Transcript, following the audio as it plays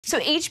So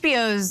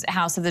HBO's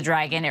House of the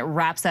Dragon, it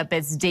wraps up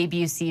its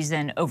debut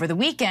season over the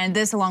weekend.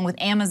 This along with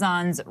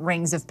Amazon's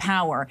Rings of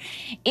Power.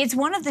 It's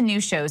one of the new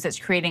shows that's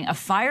creating a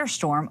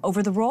firestorm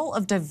over the role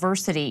of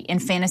diversity in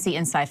fantasy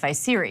and sci-fi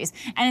series.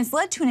 And it's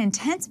led to an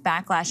intense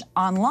backlash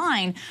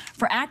online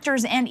for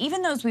actors, and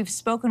even those we've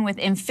spoken with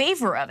in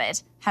favor of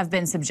it have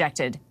been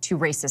subjected to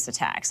racist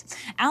attacks.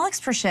 Alex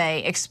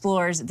Presha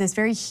explores this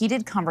very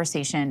heated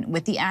conversation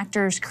with the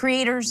actors,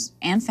 creators,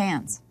 and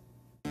fans.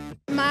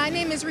 My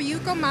name is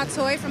Ryuko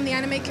Matoi from the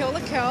anime Kill la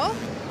Kill,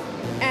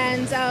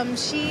 and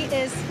she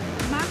is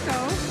Mako.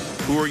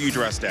 Who are you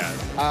dressed as?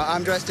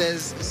 I'm dressed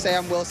as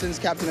Sam Wilson's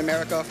Captain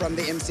America from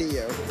the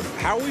MCU.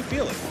 How are we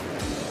feeling?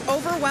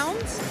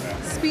 Overwhelmed,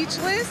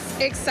 speechless,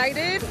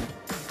 excited.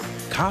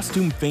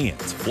 Costume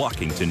fans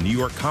flocking to New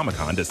York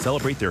Comic-Con to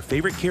celebrate their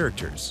favorite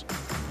characters,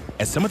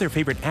 as some of their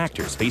favorite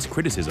actors face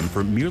criticism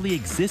for merely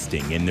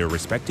existing in their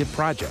respective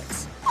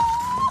projects.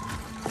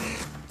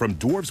 From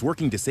dwarves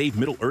working to save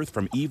Middle-earth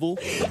from evil,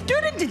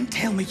 Durin didn't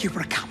tell me you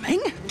were coming.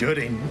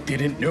 Durin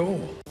didn't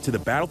know. To the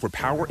battle for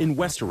power in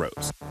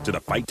Westeros, to the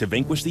fight to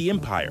vanquish the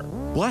Empire.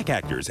 Black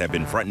actors have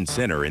been front and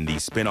center in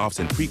these spin-offs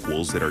and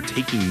prequels that are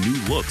taking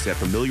new looks at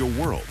familiar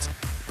worlds.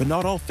 But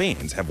not all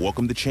fans have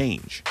welcomed the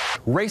change.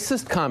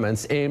 Racist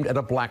comments aimed at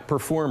a black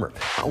performer.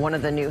 One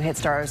of the new hit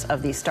stars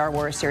of the Star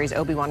Wars series,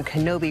 Obi-Wan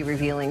Kenobi,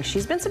 revealing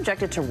she's been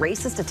subjected to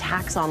racist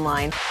attacks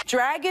online.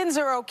 Dragons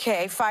are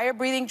okay,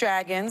 fire-breathing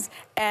dragons,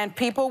 and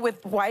people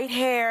with white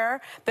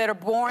hair that are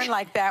born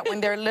like that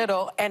when they're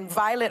little and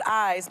violet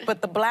eyes,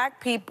 but the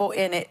black people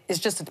in it is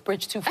just a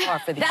bridge too far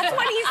for these. That's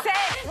what he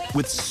said.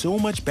 With so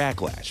much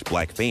backlash,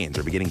 black fans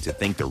are beginning to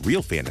think the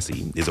real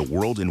fantasy is a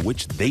world in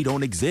which they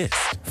don't exist.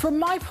 From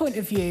my point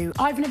of view,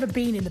 I've never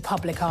been in the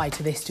public eye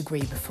to this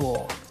degree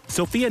before.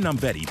 Sophia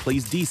Namvetti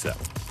plays Disa,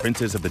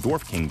 Princess of the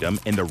Dwarf Kingdom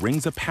in The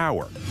Rings of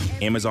Power,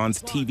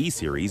 Amazon's TV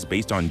series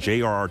based on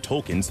J.R.R.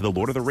 Tolkien's The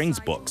Lord of the Rings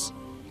books.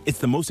 It's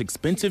the most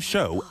expensive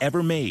show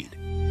ever made.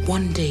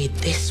 One day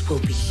this will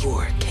be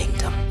your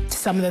kingdom.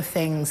 Some of the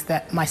things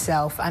that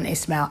myself and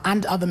Ismail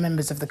and other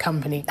members of the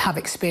company have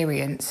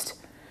experienced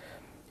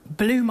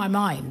blew my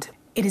mind.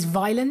 It is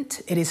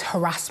violent, it is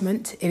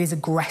harassment, it is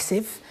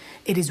aggressive,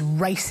 it is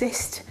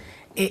racist.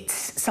 It's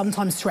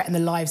sometimes threatened the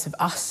lives of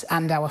us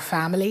and our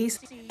families.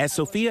 As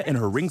Sophia and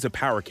her Rings of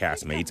Power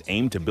castmates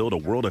aim to build a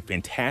world of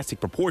fantastic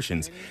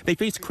proportions, they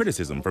face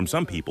criticism from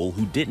some people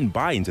who didn't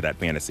buy into that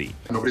fantasy.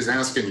 Nobody's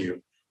asking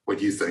you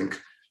what you think.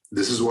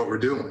 This is what we're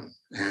doing.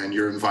 And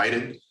you're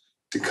invited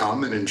to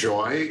come and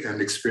enjoy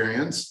and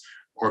experience.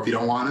 Or if you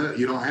don't want to,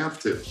 you don't have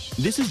to.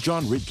 This is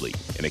John Ridley,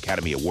 an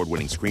Academy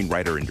Award-winning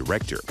screenwriter and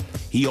director.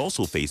 He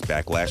also faced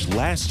backlash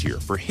last year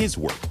for his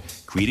work,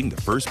 creating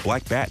the first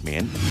black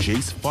Batman,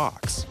 Jace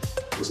Fox.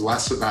 It was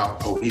less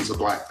about, oh, he's a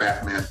black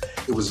Batman.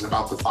 It was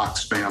about the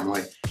Fox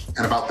family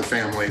and about the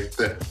family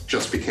that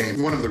just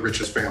became one of the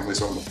richest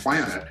families on the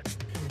planet.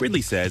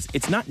 Ridley says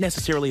it's not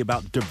necessarily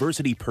about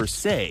diversity per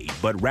se,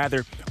 but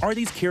rather, are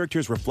these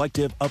characters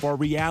reflective of our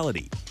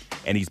reality?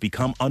 And he's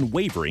become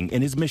unwavering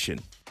in his mission.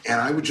 And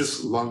I would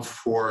just love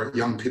for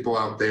young people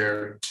out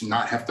there to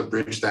not have to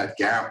bridge that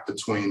gap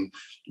between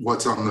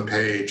what's on the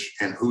page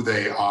and who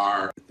they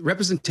are.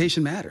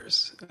 Representation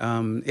matters.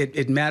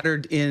 It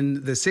mattered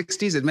in the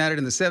 60s, it mattered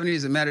in the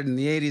 70s, it mattered in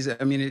the 80s.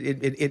 I mean,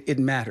 it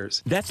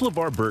matters. That's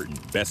LeVar Burton,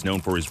 best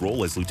known for his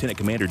role as Lieutenant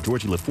Commander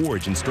Geordi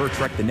LaForge in Star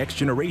Trek The Next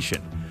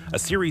Generation, a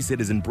series that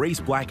has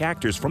embraced black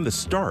actors from the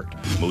start,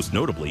 most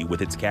notably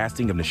with its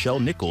casting of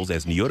Nichelle Nichols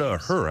as Nyota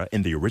Uhura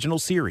in the original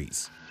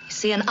series.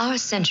 See, in our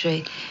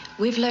century,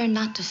 we've learned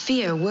not to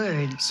fear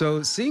words.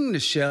 So seeing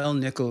Nichelle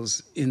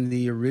Nichols in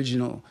the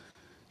original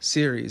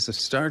series of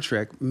Star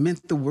Trek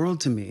meant the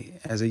world to me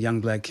as a young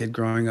black kid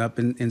growing up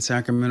in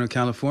Sacramento,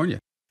 California.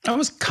 I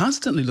was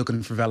constantly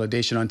looking for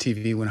validation on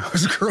TV when I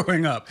was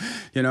growing up,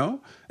 you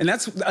know? And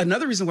that's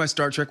another reason why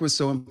Star Trek was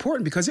so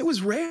important, because it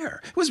was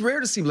rare. It was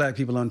rare to see black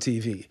people on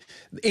TV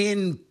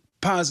in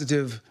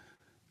positive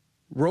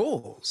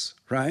roles,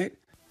 right?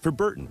 For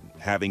Burton,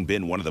 having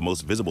been one of the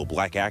most visible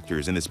black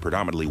actors in this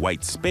predominantly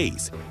white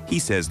space, he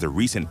says the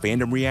recent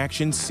fandom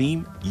reactions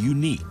seem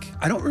unique.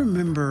 I don't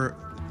remember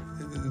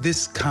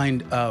this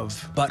kind of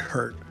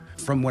butthurt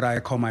from what I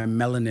call my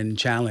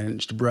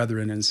melanin-challenged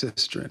brethren and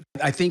sistren.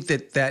 I think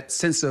that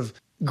sense of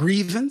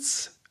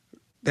grievance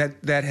that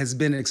has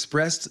been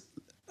expressed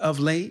of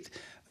late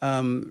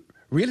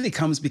really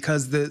comes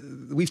because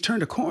we've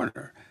turned a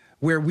corner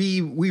where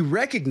we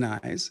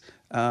recognize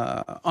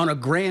on a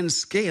grand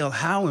scale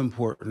how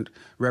important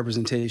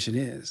representation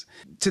is.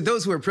 To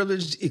those who are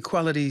privileged,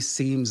 equality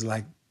seems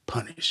like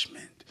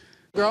punishment.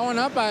 Growing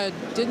up, I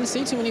didn't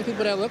see too many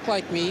people that look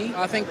like me.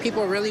 I think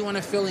people really want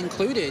to feel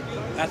included.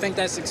 I think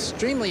that's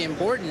extremely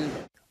important.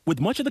 With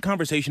much of the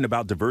conversation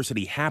about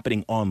diversity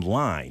happening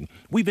online,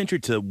 we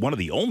ventured to one of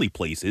the only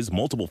places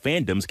multiple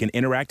fandoms can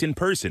interact in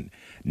person,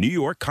 New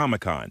York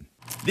Comic-Con.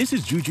 This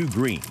is Juju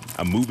Green,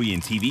 a movie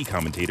and TV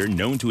commentator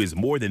known to his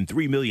more than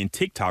 3 million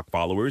TikTok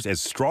followers as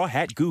Straw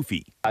Hat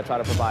Goofy. I try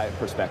to provide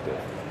perspective,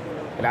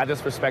 and not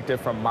just perspective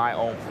from my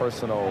own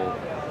personal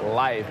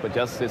life, but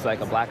just as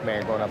like a black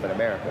man growing up in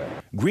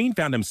America. Green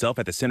found himself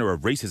at the center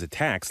of racist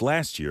attacks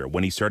last year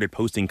when he started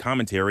posting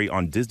commentary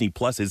on Disney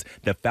Plus's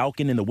The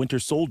Falcon and the Winter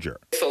Soldier.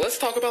 So let's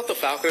talk about The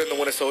Falcon and the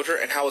Winter Soldier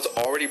and how it's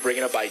already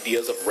bringing up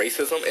ideas of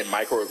racism and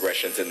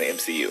microaggressions in the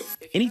MCU.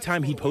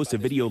 Anytime he'd post a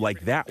video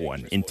like that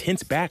one,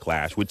 intense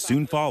backlash would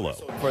soon follow.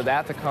 For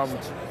that to come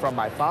from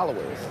my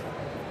followers,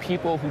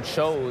 people who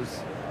chose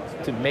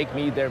to make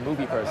me their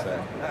movie person,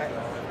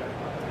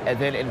 and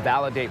then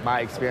invalidate my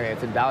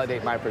experience,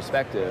 invalidate my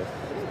perspective,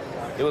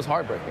 it was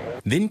heartbreaking.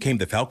 Then came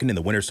The Falcon and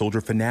the Winter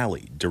Soldier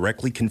finale,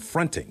 directly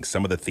confronting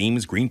some of the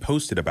themes Green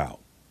posted about.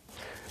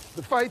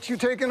 The fight you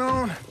taking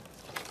on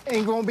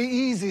ain't gonna be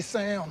easy,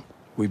 Sam.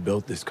 We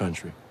built this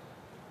country,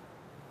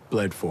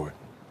 bled for it.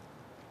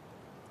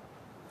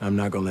 I'm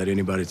not gonna let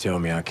anybody tell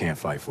me I can't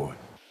fight for it.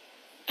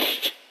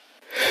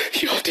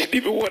 Y'all didn't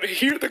even want to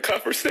hear the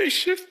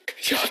conversation.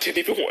 Y'all didn't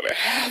even want to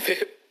have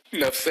it.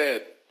 Enough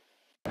said.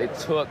 It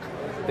took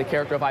the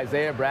character of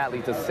Isaiah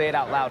Bradley to say it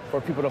out loud for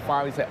people to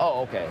finally say,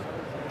 oh, okay,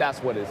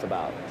 that's what it's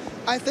about.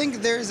 I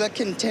think there's a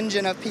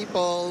contingent of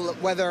people,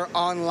 whether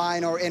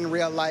online or in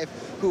real life,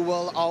 who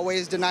will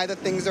always deny that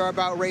things are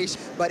about race,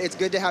 but it's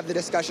good to have the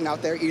discussion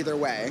out there either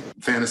way.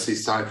 Fantasy,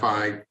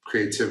 sci-fi,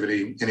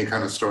 creativity, any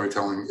kind of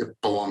storytelling, it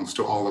belongs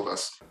to all of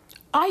us.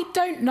 I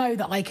don't know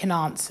that I can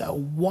answer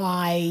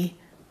why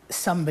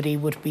somebody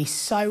would be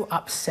so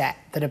upset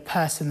that a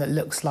person that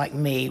looks like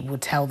me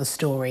would tell the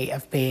story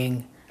of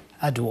being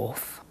a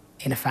dwarf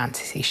in a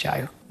fantasy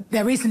show.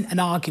 There isn't an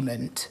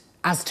argument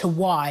as to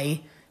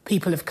why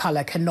people of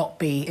colour cannot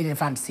be in a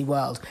fantasy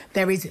world.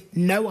 There is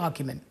no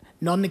argument,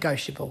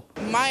 non-negotiable.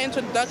 My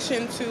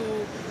introduction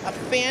to a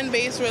fan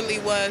base really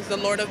was The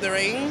Lord of the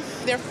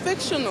Rings. They're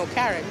fictional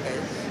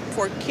characters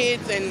for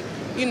kids and,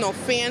 you know,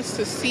 fans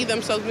to see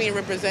themselves being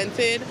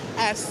represented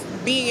as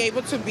being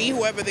able to be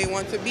whoever they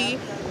want to be.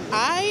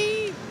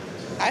 I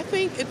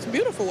think it's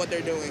beautiful what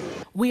they're doing.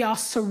 We are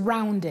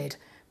surrounded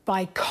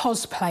by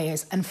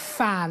cosplayers and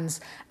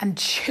fans and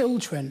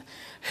children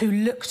who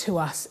look to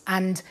us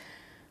and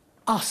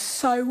are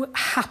so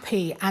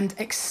happy and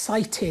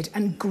excited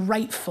and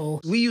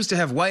grateful. We used to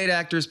have white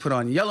actors put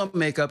on yellow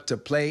makeup to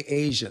play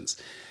Asians.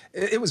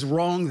 It was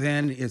wrong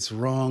then, it's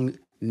wrong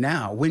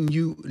now. When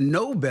you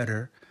know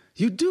better,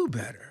 you do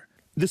better.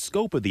 The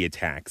scope of the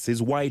attacks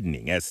is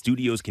widening as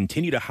studios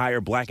continue to hire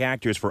black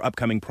actors for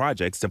upcoming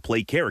projects to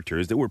play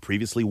characters that were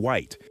previously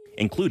white,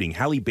 including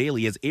Halle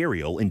Bailey as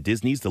Ariel in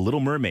Disney's The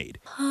Little Mermaid.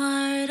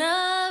 Part of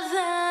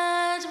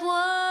that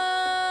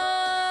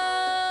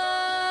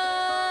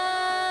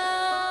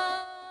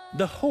world.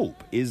 The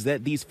hope is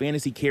that these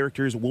fantasy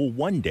characters will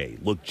one day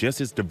look just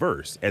as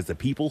diverse as the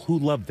people who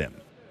love them.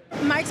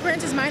 My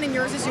experience is mine and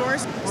yours is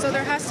yours, so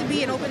there has to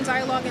be an open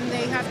dialogue and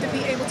they have to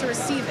be able to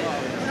receive it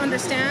and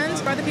understand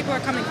where other people are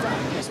coming from.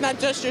 It's not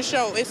just your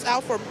show, it's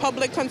out for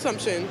public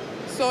consumption.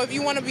 So if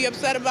you want to be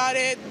upset about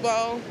it,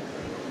 well,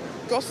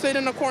 go sit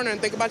in a corner and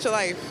think about your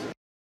life.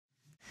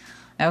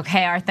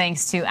 Okay, our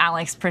thanks to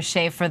Alex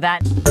Presha for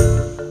that.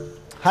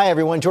 Hi,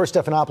 everyone. George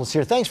Stephanopoulos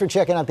here. Thanks for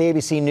checking out the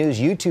ABC News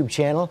YouTube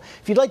channel.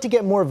 If you'd like to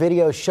get more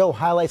videos, show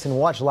highlights, and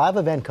watch live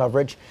event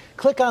coverage,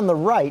 click on the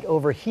right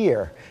over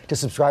here to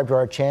subscribe to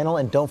our channel.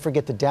 And don't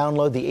forget to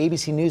download the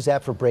ABC News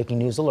app for breaking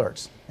news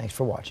alerts. Thanks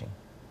for watching.